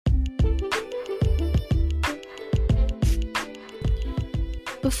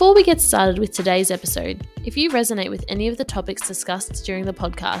Before we get started with today's episode, if you resonate with any of the topics discussed during the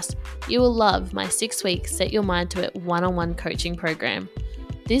podcast, you will love my 6-week Set Your Mind to It one-on-one coaching program.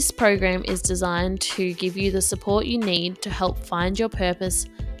 This program is designed to give you the support you need to help find your purpose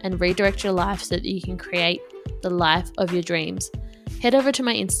and redirect your life so that you can create the life of your dreams. Head over to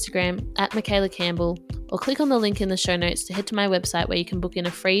my Instagram at Michaela Campbell or click on the link in the show notes to head to my website where you can book in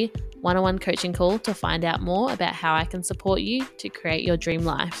a free one-on-one coaching call to find out more about how I can support you to create your dream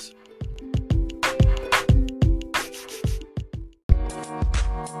life.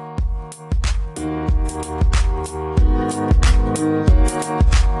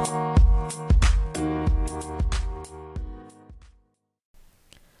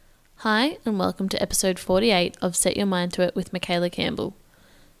 Hi, and welcome to episode 48 of Set Your Mind to It with Michaela Campbell.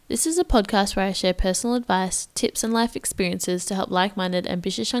 This is a podcast where I share personal advice, tips, and life experiences to help like-minded,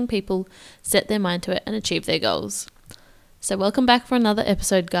 ambitious young people set their mind to it and achieve their goals. So welcome back for another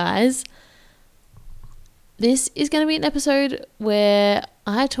episode, guys. This is going to be an episode where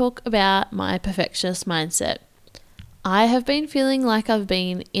I talk about my perfectionist mindset. I have been feeling like I've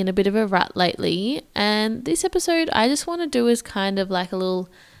been in a bit of a rut lately, and this episode I just want to do is kind of like a little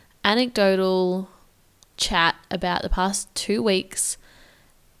anecdotal chat about the past 2 weeks.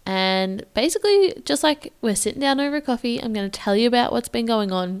 And basically, just like we're sitting down over coffee, I'm going to tell you about what's been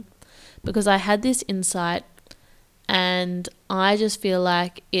going on because I had this insight and I just feel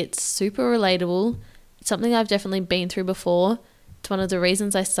like it's super relatable. It's something I've definitely been through before. It's one of the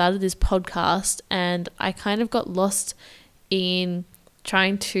reasons I started this podcast, and I kind of got lost in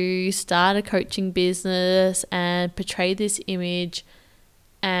trying to start a coaching business and portray this image,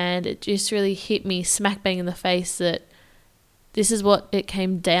 and it just really hit me smack bang in the face that this is what it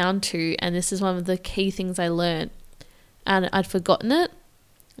came down to, and this is one of the key things I learned, and I'd forgotten it.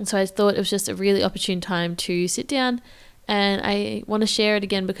 And so I thought it was just a really opportune time to sit down, and I want to share it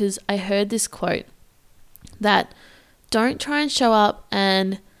again because I heard this quote that don't try and show up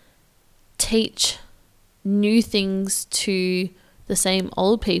and teach new things to the same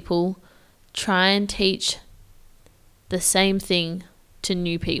old people, try and teach the same thing to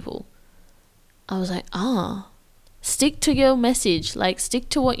new people. I was like, stick to your message, like stick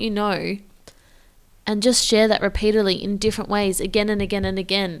to what you know and just share that repeatedly in different ways again and again and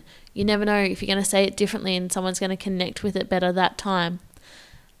again. You never know if you're going to say it differently and someone's going to connect with it better that time.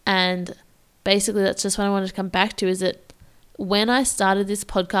 And basically that's just what I wanted to come back to, is that when I started this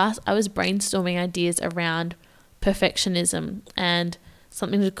podcast, I was brainstorming ideas around perfectionism and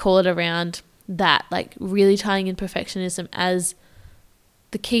something to call it around that, like really tying in perfectionism as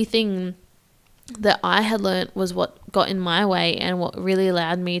the key thing that I had learnt was what got in my way and what really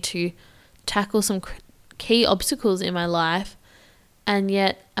allowed me to tackle some key obstacles in my life. And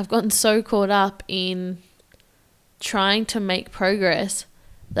yet I've gotten so caught up in trying to make progress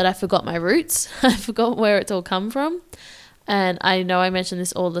that I forgot my roots. I forgot where it's all come from. And I know I mention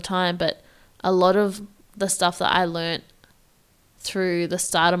this all the time, but a lot of the stuff that I learnt through the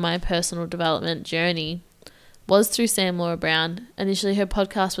start of my personal development journey was through Sam Laura Brown. Initially her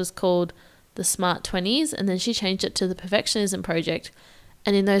podcast was called The Smart 20s, and then she changed it to The Perfectionism Project.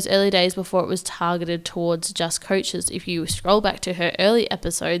 And in those early days before it was targeted towards just coaches, if you scroll back to her early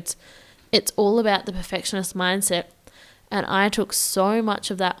episodes, it's all about the perfectionist mindset. And I took so much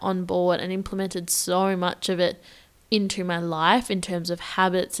of that on board and implemented so much of it into my life in terms of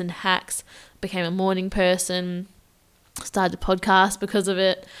habits and hacks. Became a morning person, started a podcast because of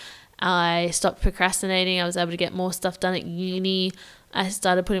it. I stopped procrastinating. I was able to get more stuff done at uni. I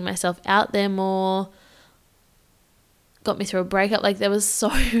started putting myself out there more. Got me through a breakup. Like there was so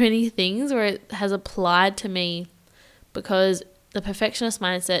many things where it has applied to me because the perfectionist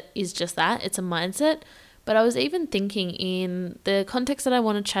mindset is just that. It's a mindset. But I was even thinking in the context that I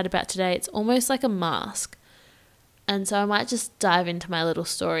want to chat about today, it's almost like a mask. And so I might just dive into my little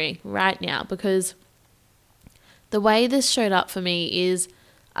story right now because the way this showed up for me is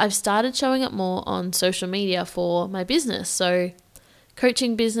I've started showing up more on social media for my business. So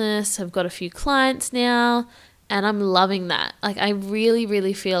coaching business, I've got a few clients now and I'm loving that. Like I really,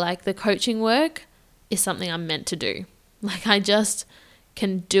 really feel like the coaching work is something I'm meant to do. Like I just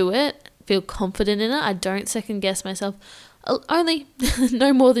can do it, feel confident in it. I don't second guess myself, only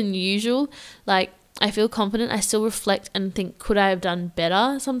no more than usual. Like I feel confident. I still reflect and think, could I have done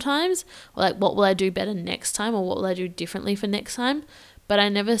better sometimes? Or like, what will I do better next time? Or what will I do differently for next time? But I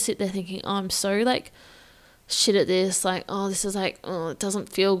never sit there thinking, I'm so like shit at this. Like, this is like, it doesn't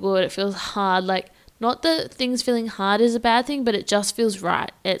feel good. It feels hard. Like, not that things feeling hard is a bad thing, but it just feels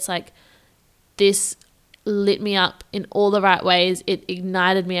right. It's like this lit me up in all the right ways. It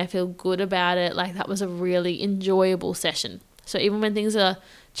ignited me. I feel good about it. Like that was a really enjoyable session. So even when things are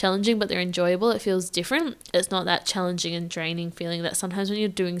challenging but they're enjoyable, it feels different. It's not that challenging and draining feeling that sometimes when you're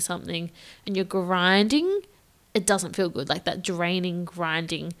doing something and you're grinding, it doesn't feel good. Like that draining,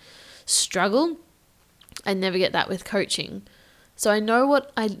 grinding struggle. I never get that with coaching. So I know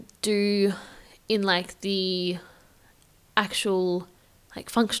what I do in like the actual like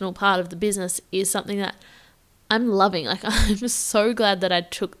functional part of the business is something that I'm loving. Like I'm just so glad that I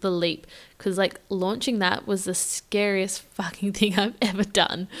took the leap, because like launching that was the scariest fucking thing I've ever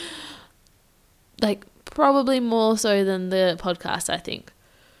done. Like probably more so than the podcast, I think.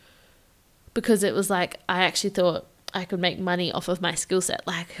 Because it was like I actually thought I could make money off of my skill set.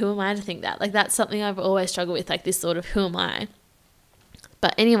 Like who am I to think that? Like that's something I've always struggled with, like this sort of who am I?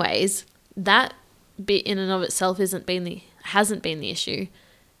 But anyways, that bit in and of itself hasn't been the issue.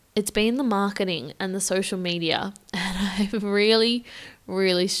 It's been the marketing and the social media, and I've really,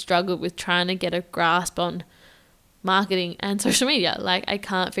 really struggled with trying to get a grasp on marketing and social media. Like I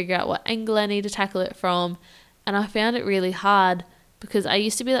can't figure out what angle I need to tackle it from, and I found it really hard because I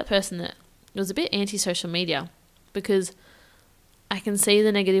used to be that person that was a bit anti-social media, because I can see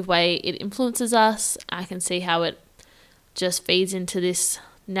the negative way it influences us. I can see how it just feeds into this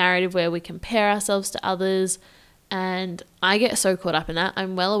narrative where we compare ourselves to others, and I get so caught up in that.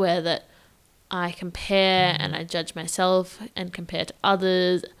 I'm well aware that I compare and I judge myself and compare to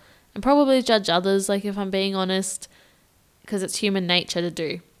others, and probably judge others, like if I'm being honest, because it's human nature to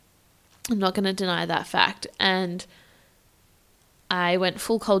do. I'm not going to deny that fact. And I went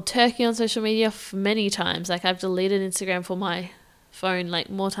full cold turkey on social media for many times. Like I've deleted Instagram for my phone like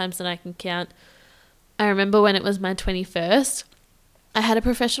more times than I can count. I remember when it was my 21st, I had a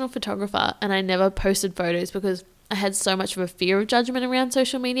professional photographer and I never posted photos because I had so much of a fear of judgment around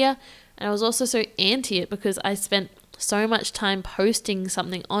social media. And I was also so anti it because I spent so much time posting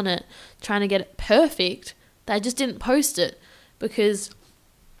something on it, trying to get it perfect, that I just didn't post it, because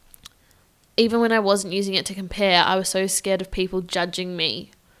even when I wasn't using it to compare, I was so scared of people judging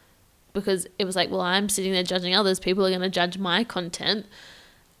me, because it was like, well, I'm sitting there judging others. People are going to judge my content.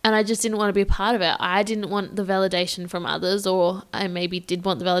 And I just didn't want to be a part of it. I didn't want the validation from others, or I maybe did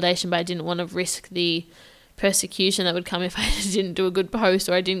want the validation, but I didn't want to risk the persecution that would come if I didn't do a good post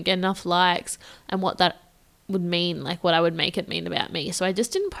or I didn't get enough likes, and what that would mean, like what I would make it mean about me. So I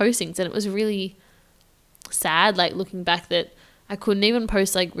just didn't post things, and it was really sad, like looking back, that I couldn't even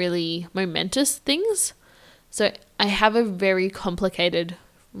post like really momentous things. So I have a very complicated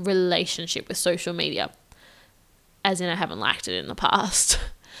relationship with social media, as in I haven't liked it in the past.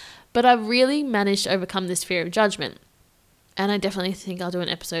 But I've really managed to overcome this fear of judgment. And I definitely think I'll do an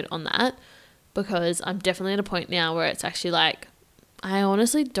episode on that, because I'm definitely at a point now where it's actually like, I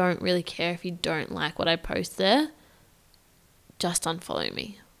honestly don't really care if you don't like what I post there. Just unfollow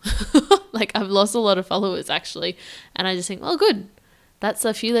me. Like I've lost a lot of followers actually. And I just think, well, good. That's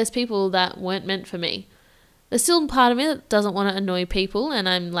a few less people that weren't meant for me. There's still part of me that doesn't want to annoy people, and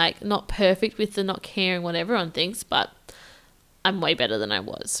I'm like not perfect with the not caring what everyone thinks, but I'm way better than I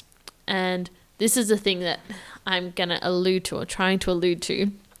was. And this is the thing that I'm going to allude to, or trying to allude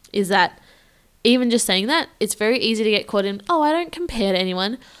to, is that even just saying that, it's very easy to get caught in, oh, I don't compare to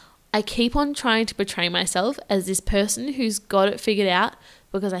anyone. I keep on trying to portray myself as this person who's got it figured out,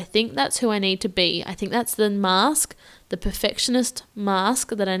 because I think that's who I need to be. I think that's the mask, the perfectionist mask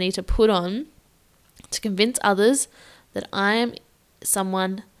that I need to put on to convince others that I am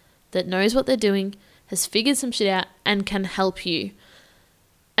someone that knows what they're doing, has figured some shit out, and can help you.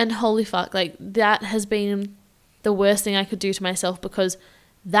 And holy fuck, like that has been the worst thing I could do to myself, because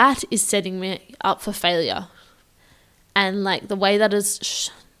that is setting me up for failure. And like the way that is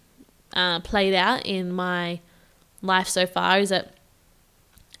played out in my life so far is that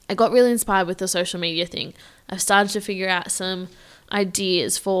I got really inspired with the social media thing. I've started to figure out some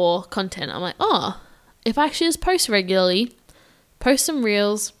ideas for content. I'm like, oh, if I actually just post regularly, post some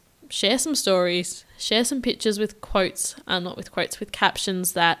reels, share some stories, share some pictures with quotes, with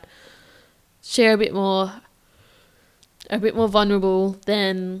captions that share a bit more vulnerable,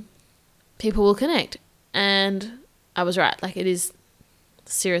 then people will connect. And I was right. Like it is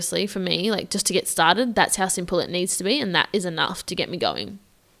seriously for me, like just to get started, that's how simple it needs to be. And that is enough to get me going.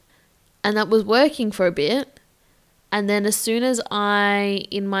 And that was working for a bit. And then as soon as I,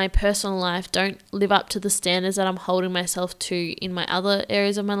 in my personal life, don't live up to the standards that I'm holding myself to in my other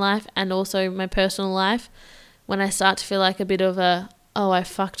areas of my life and also my personal life, when I start to feel like a bit of I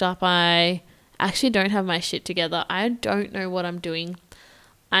fucked up, I actually don't have my shit together, I don't know what I'm doing,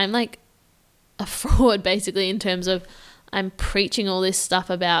 I'm like a fraud basically, in terms of I'm preaching all this stuff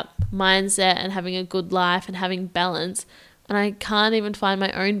about mindset and having a good life and having balance, and I can't even find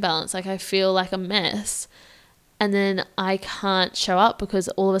my own balance. Like I feel like a mess. And then I can't show up because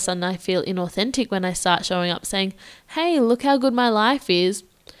all of a sudden I feel inauthentic when I start showing up saying, hey, look how good my life is.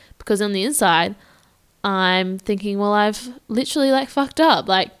 Because on the inside, I'm thinking, well, I've literally like fucked up.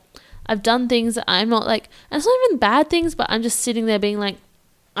 Like I've done things that I'm not like, and it's not even bad things, but I'm just sitting there being like,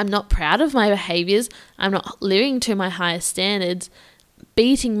 I'm not proud of my behaviors. I'm not living to my highest standards,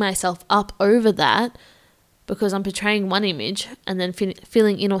 beating myself up over that because I'm portraying one image and then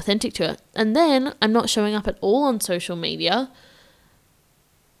feeling inauthentic to it. And then I'm not showing up at all on social media,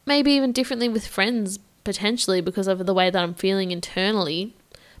 maybe even differently with friends potentially because of the way that I'm feeling internally,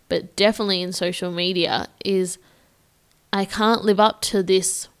 but definitely in social media is I can't live up to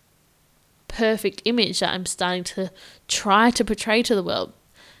this perfect image that I'm starting to try to portray to the world.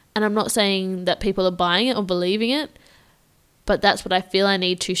 And I'm not saying that people are buying it or believing it, but that's what I feel I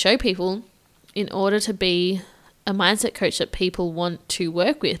need to show people in order to be a mindset coach that people want to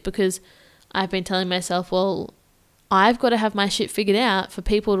work with, because I've been telling myself, well, I've got to have my shit figured out for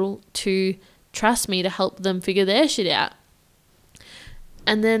people to trust me to help them figure their shit out.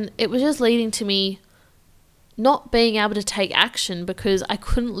 And then it was just leading to me not being able to take action because I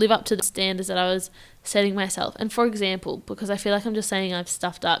couldn't live up to the standards that I was setting myself. And for example, because I feel like I'm just saying I've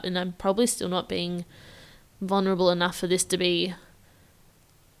stuffed up and I'm probably still not being vulnerable enough for this to be,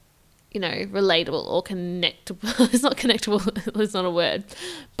 relatable or connectable. It's not connectable, it's not a word,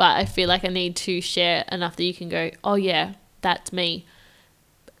 but I feel like I need to share enough that you can go, oh yeah, that's me.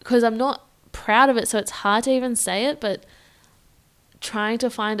 Because I'm not proud of it, so it's hard to even say it, but trying to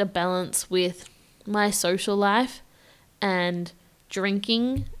find a balance with my social life and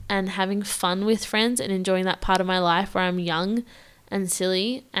drinking and having fun with friends and enjoying that part of my life where I'm young and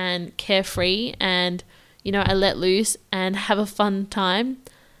silly and carefree and, I let loose and have a fun time.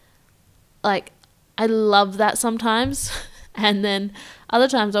 Like, I love that sometimes. And then other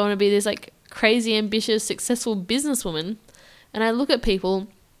times I want to be this like crazy, ambitious, successful businesswoman. And I look at people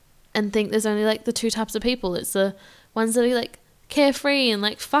and think there's only like the two types of people. It's the ones that are like carefree and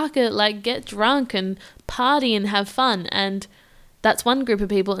like fuck it, like get drunk and party and have fun. And that's one group of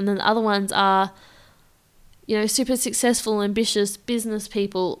people. And then the other ones are, super successful, ambitious business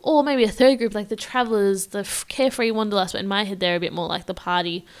people. Or maybe a third group, like the travelers, the carefree wanderlust. But in my head, they're a bit more like the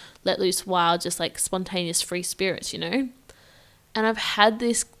party, let loose, wild, just like spontaneous free spirits, And I've had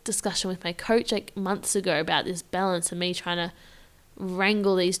this discussion with my coach like months ago about this balance and me trying to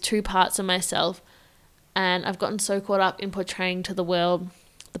wrangle these two parts of myself. And I've gotten so caught up in portraying to the world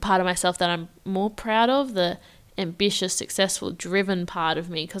the part of myself that I'm more proud of, the ambitious, successful, driven part of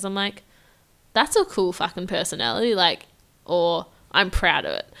me. Because I'm like, that's a cool fucking personality, or I'm proud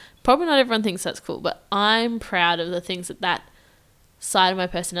of it. Probably not everyone thinks that's cool, but I'm proud of the things that side of my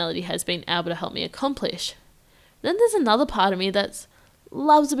personality has been able to help me accomplish. Then there's another part of me that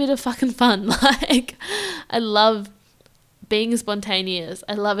loves a bit of fucking fun. Like, I love being spontaneous.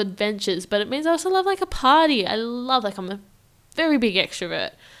 I love adventures, but it means I also love like a party. I'm a very big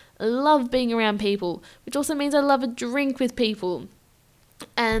extrovert. I love being around people, which also means I love a drink with people.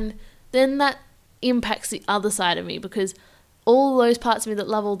 And then that impacts the other side of me, because all those parts of me that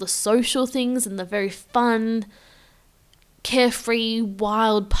love all the social things and the very fun, carefree,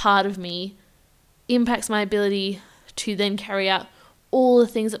 wild part of me impacts my ability to then carry out all the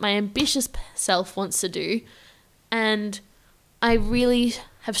things that my ambitious self wants to do. And I really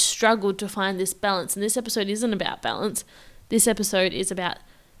have struggled to find this balance. And this episode isn't about balance. This episode is about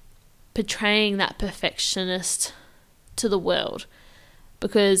portraying that perfectionist to the world,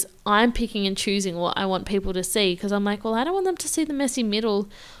 because I'm picking and choosing what I want people to see, because I'm like, well, I don't want them to see the messy middle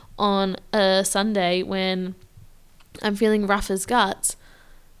on a Sunday when I'm feeling rough as guts.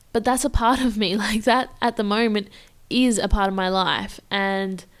 But that's a part of me. Like, that at the moment is a part of my life.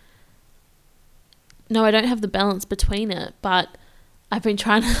 And no, I don't have the balance between it, but I've been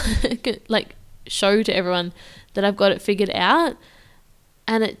trying to show to everyone that I've got it figured out.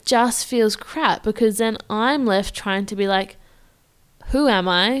 And it just feels crap, because then I'm left trying to be like, who am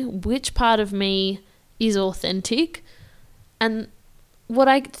I? Which part of me is authentic? And what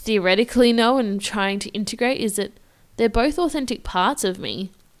I theoretically know and trying to integrate is that they're both authentic parts of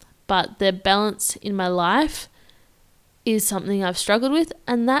me, but their balance in my life is something I've struggled with,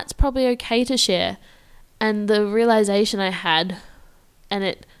 and that's probably okay to share. And the realization I had, and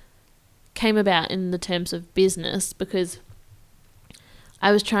it came about in the terms of business, because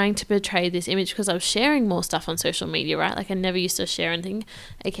I was trying to portray this image because I was sharing more stuff on social media, right? Like, I never used to share anything.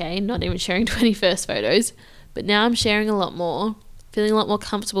 Okay, not even sharing 21st photos. But now I'm sharing a lot more, feeling a lot more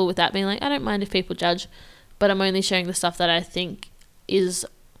comfortable with that, being like, I don't mind if people judge, but I'm only sharing the stuff that I think is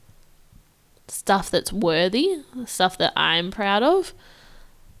stuff that's worthy, stuff that I'm proud of.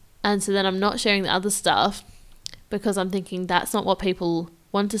 And so then I'm not sharing the other stuff because I'm thinking that's not what people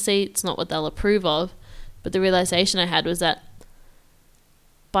want to see. It's not what they'll approve of. But the realization I had was that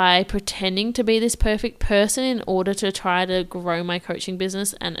by pretending to be this perfect person in order to try to grow my coaching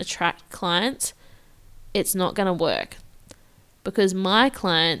business and attract clients, it's not going to work. Because my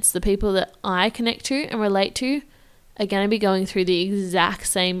clients, the people that I connect to and relate to, are going to be going through the exact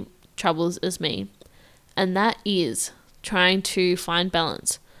same troubles as me. And that is trying to find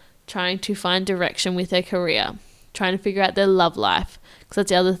balance, trying to find direction with their career, trying to figure out their love life. Because that's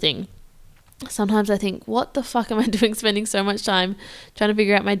the other thing. Sometimes I think, what the fuck am I doing spending so much time trying to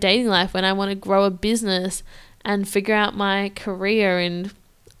figure out my dating life when I want to grow a business and figure out my career and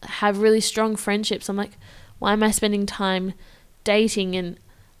have really strong friendships? I'm like, why am I spending time dating and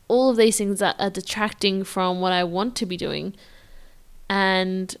all of these things that are detracting from what I want to be doing?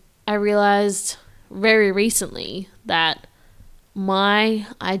 And I realized very recently that my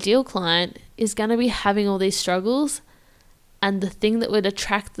ideal client is going to be having all these struggles, and the thing that would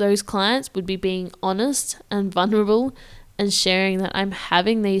attract those clients would be being honest and vulnerable and sharing that I'm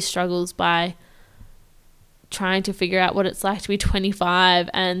having these struggles by trying to figure out what it's like to be 25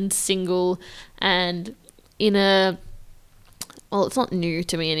 and single and in a, well, it's not new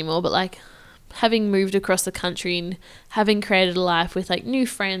to me anymore, but like having moved across the country and having created a life with like new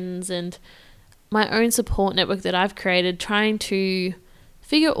friends and my own support network that I've created, trying to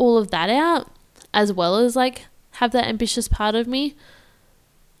figure all of that out as well as like have that ambitious part of me.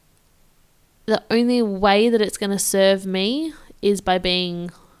 The only way that it's going to serve me is by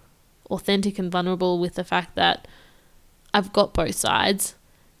being authentic and vulnerable with the fact that I've got both sides,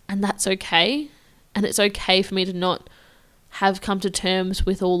 and that's okay. And it's okay for me to not have come to terms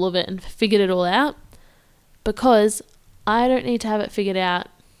with all of it and figured it all out, because I don't need to have it figured out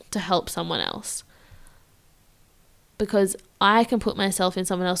to help someone else, because I can put myself in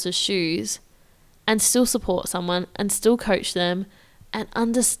someone else's shoes and still support someone and still coach them and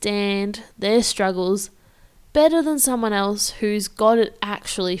understand their struggles better than someone else who's got it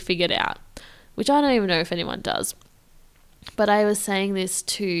actually figured out, which I don't even know if anyone does. But I was saying this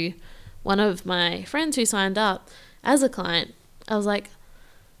to one of my friends who signed up as a client. I was like,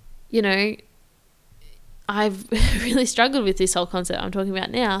 you know, I've really struggled with this whole concept I'm talking about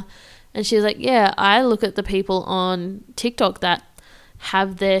now. And she was like, yeah, I look at the people on TikTok that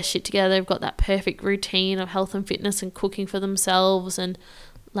have their shit together. They've got that perfect routine of health and fitness and cooking for themselves and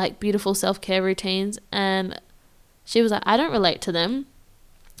like beautiful self-care routines. And she was like, I don't relate to them.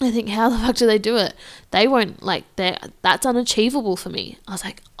 I think, how the fuck do they do it? They won't, like, that's unachievable for me. I was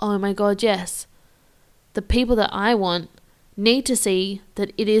like, oh my God, yes. The people that I want need to see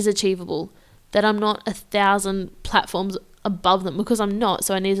that it is achievable, that I'm not 1,000 platforms above them, because I'm not.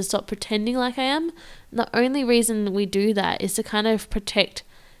 So I need to stop pretending like I am. And the only reason we do that is to kind of protect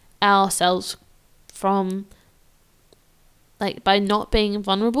ourselves from, like, by not being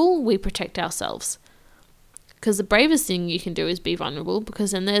vulnerable, we protect ourselves. Because the bravest thing you can do is be vulnerable,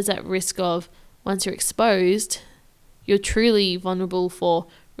 because then there's that risk of, once you're exposed, you're truly vulnerable for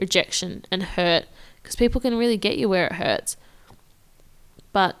rejection and hurt, because people can really get you where it hurts.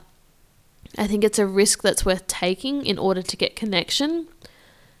 But I think it's a risk that's worth taking in order to get connection.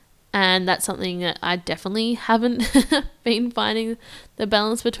 And that's something that I definitely haven't been finding the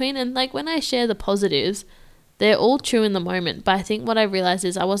balance between. And like when I share the positives, they're all true in the moment. But I think what I realized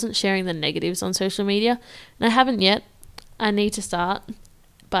is I wasn't sharing the negatives on social media. And I haven't yet. I need to start.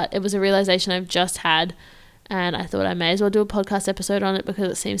 But it was a realization I've just had. And I thought I may as well do a podcast episode on it,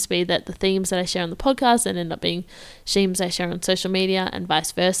 because it seems to be that the themes that I share on the podcast and end up being themes I share on social media and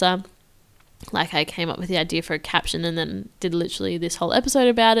vice versa. Like I came up with the idea for a caption and then did literally this whole episode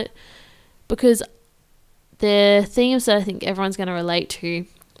about it, because they're themes that I think everyone's going to relate to.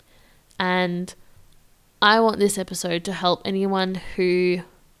 And I want this episode to help anyone who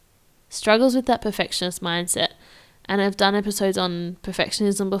struggles with that perfectionist mindset. And I've done episodes on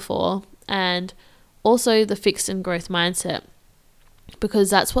perfectionism before, and also the fixed and growth mindset, because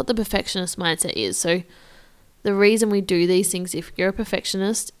that's what the perfectionist mindset is. So the reason we do these things, if you're a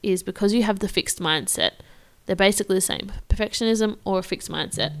perfectionist, is because you have the fixed mindset. They're basically the same, perfectionism or a fixed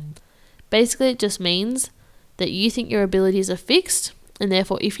mindset. Basically, it just means that you think your abilities are fixed, and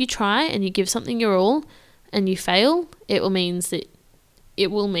therefore if you try and you give something your all and you fail, it will mean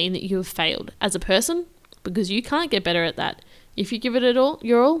that you have failed as a person, because you can't get better at that. If you give it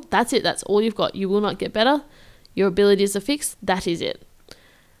your all, that's it. That's all you've got. You will not get better. Your abilities are fixed. That is it.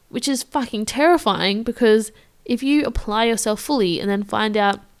 Which is fucking terrifying, because if you apply yourself fully and then find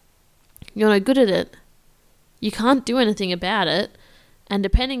out you're not good at it, you can't do anything about it. And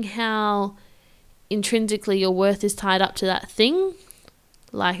depending how intrinsically your worth is tied up to that thing,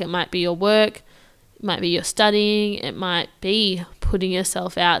 like it might be your work, It might be you're studying, it might be putting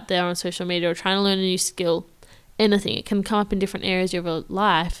yourself out there on social media or trying to learn a new skill. Anything. It can come up in different areas of your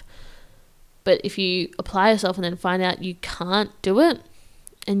life. But if you apply yourself and then find out you can't do it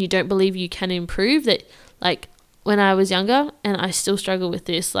and you don't believe you can improve, that like when I was younger, and I still struggle with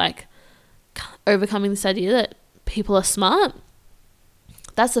this, like overcoming this idea that people are smart,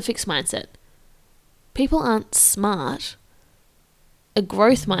 that's a fixed mindset. People aren't smart. A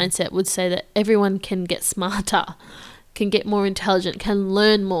growth mindset would say that everyone can get smarter, can get more intelligent, can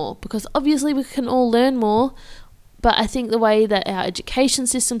learn more, because obviously we can all learn more. But I think the way that our education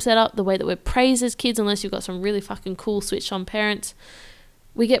system's set up, the way that we're praised as kids, unless you've got some really fucking cool switch on parents,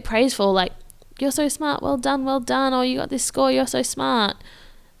 we get praised for like, you're so smart, well done, or you got this score, you're so smart.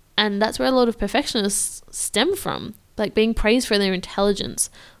 And that's where a lot of perfectionists stem from, like being praised for their intelligence,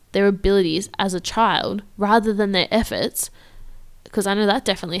 their abilities as a child, rather than their efforts. Because I know that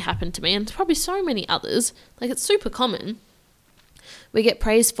definitely happened to me, and probably so many others. Like, it's super common. We get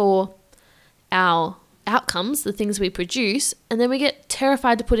praised for our outcomes, the things we produce, and then we get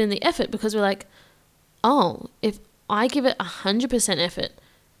terrified to put in the effort because we're like, oh, if I give it 100% effort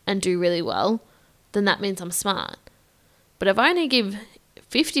and do really well, then that means I'm smart. But if I only give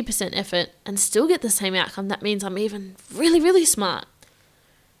 50% effort and still get the same outcome, that means I'm even really, really smart.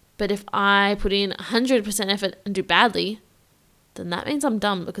 But if I put in 100% effort and do badly, then that means I'm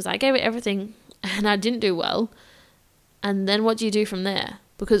dumb because I gave it everything and I didn't do well. And then what do you do from there?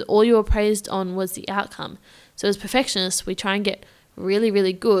 Because all you were praised on was the outcome. So as perfectionists, we try and get really,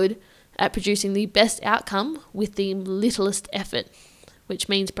 really good at producing the best outcome with the littlest effort, which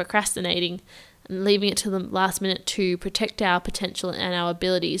means procrastinating and leaving it to the last minute to protect our potential and our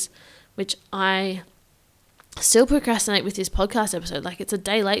abilities, which I still procrastinate with this podcast episode. Like, it's a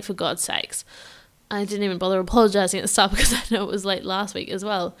day late, for God's sakes. I didn't even bother apologizing at the start because I know it was late last week as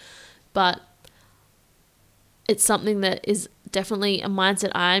well. But it's something that is definitely a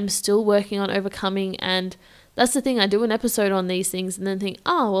mindset I'm still working on overcoming. And that's the thing. I do an episode on these things and then think,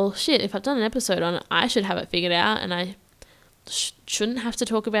 oh, well, shit, if I've done an episode on it, I should have it figured out and I shouldn't have to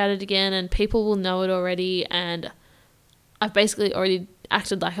talk about it again and people will know it already. And I've basically already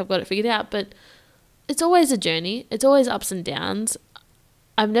acted like I've got it figured out. But it's always a journey. It's always ups and downs.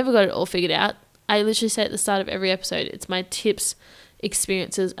 I've never got it all figured out. I literally say at the start of every episode, it's my tips,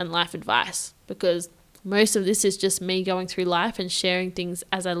 experiences, and life advice, because most of this is just me going through life and sharing things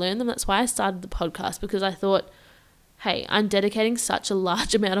as I learn them. That's why I started the podcast, because I thought, hey, I'm dedicating such a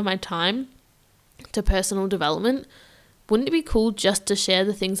large amount of my time to personal development. Wouldn't it be cool just to share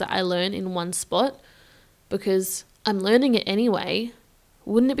the things that I learn in one spot? Because I'm learning it anyway.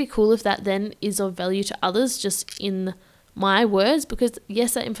 Wouldn't it be cool if that then is of value to others just in my words? Because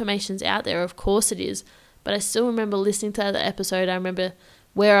yes, that information's out there, of course it is, but I still remember listening to that episode. I remember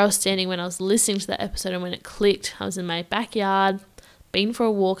where I was standing when I was listening to that episode, and when it clicked, I was in my backyard, been for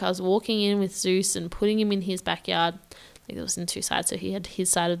a walk. I was walking in with Zeus and putting him in his backyard. Like, it was in two sides, so he had his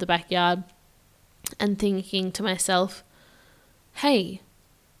side of the backyard, and thinking to myself, hey,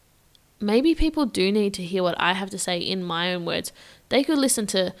 maybe people do need to hear what I have to say in my own words. They could listen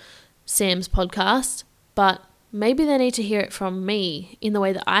to Sam's podcast, but maybe they need to hear it from me in the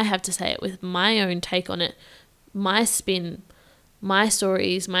way that I have to say it, with my own take on it, my spin, my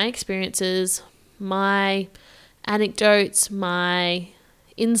stories, my experiences, my anecdotes, my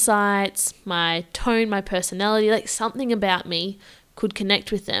insights, my tone, my personality, like something about me could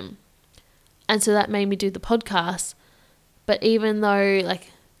connect with them. And so that made me do the podcast. But even though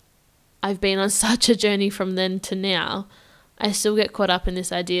like I've been on such a journey from then to now, I still get caught up in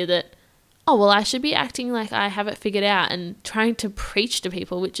this idea that, oh, well, I should be acting like I have it figured out and trying to preach to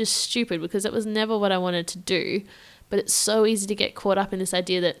people, which is stupid because it was never what I wanted to do. But it's so easy to get caught up in this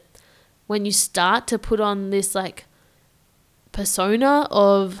idea that when you start to put on this like persona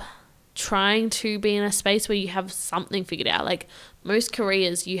of trying to be in a space where you have something figured out, like most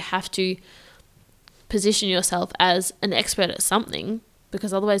careers, you have to position yourself as an expert at something,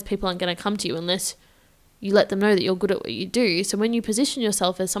 because otherwise people aren't going to come to you unless you let them know that you're good at what you do. So when you position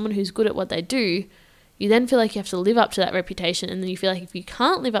yourself as someone who's good at what they do, you then feel like you have to live up to that reputation. And then you feel like if you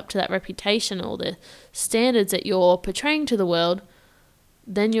can't live up to that reputation or the standards that you're portraying to the world,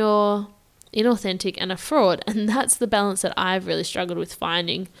 then you're inauthentic and a fraud. And that's the balance that I've really struggled with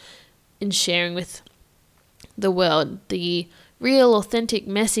finding in sharing with the world. The real, authentic,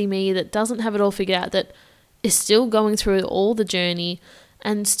 messy me that doesn't have it all figured out, that is still going through all the journey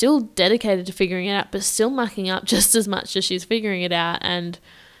and still dedicated to figuring it out, but still mucking up just as much as she's figuring it out. And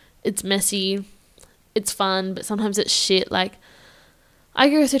it's messy, it's fun, but sometimes it's shit. Like, I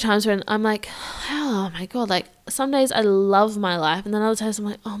go through times when I'm like, oh my God, like some days I love my life, and then other times I'm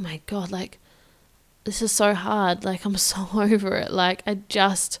like, oh my God, like this is so hard. Like, I'm so over it. Like, I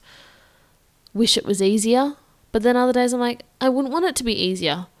just wish it was easier. But then other days I'm like, I wouldn't want it to be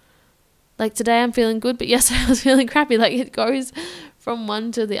easier. Like, today I'm feeling good, but yesterday I was feeling crappy. Like, it goes from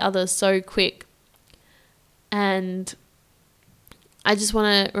one to the other so quick. And I just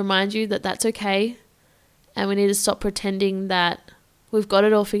want to remind you that that's okay. And we need to stop pretending that we've got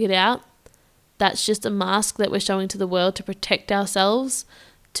it all figured out. That's just a mask that we're showing to the world to protect ourselves,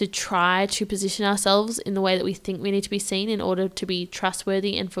 to try to position ourselves in the way that we think we need to be seen in order to be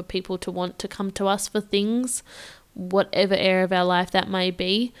trustworthy and for people to want to come to us for things, whatever area of our life that may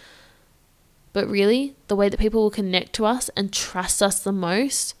be. But really, the way that people will connect to us and trust us the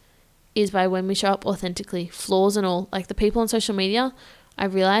most is by when we show up authentically, flaws and all. Like, the people on social media, I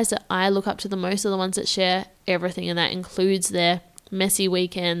realized that I look up to the most are the ones that share everything, and that includes their messy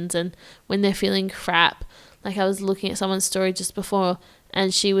weekends and when they're feeling crap. Like, I was looking at someone's story just before,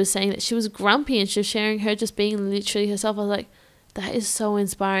 and she was saying that she was grumpy and she was sharing her just being literally herself. I was like, that is so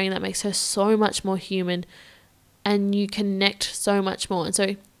inspiring. That makes her so much more human, and you connect so much more. And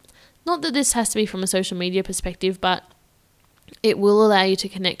so, not that this has to be from a social media perspective, but it will allow you to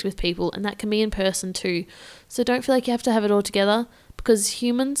connect with people, and that can be in person too. So don't feel like you have to have it all together, because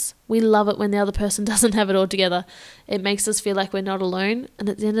humans, we love it when the other person doesn't have it all together. It makes us feel like we're not alone, and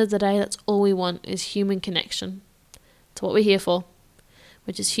at the end of the day, that's all we want is human connection. It's what we're here for.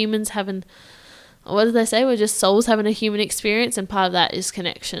 We're just humans having, what did they say? We're just souls having a human experience, and part of that is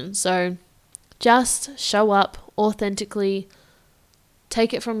connection. So just show up authentically.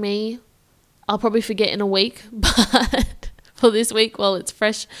 Take it from me, I'll probably forget in a week, but for this week, while it's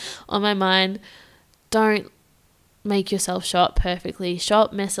fresh on my mind, don't make yourself show up perfectly. Show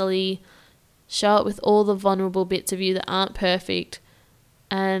up messily. Show up with all the vulnerable bits of you that aren't perfect,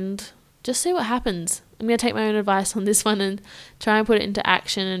 and just see what happens. I'm going to take my own advice on this one and try and put it into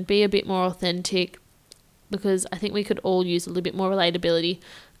action and be a bit more authentic, because I think we could all use a little bit more relatability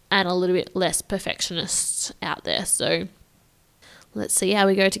and a little bit less perfectionists out there. So let's see how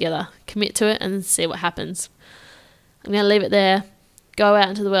we go together. Commit to it and see what happens. I'm going to leave it there. Go out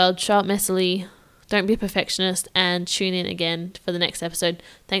into the world, show up messily, don't be a perfectionist, and tune in again for the next episode.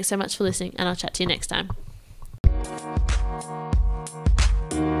 Thanks so much for listening, and I'll chat to you next time.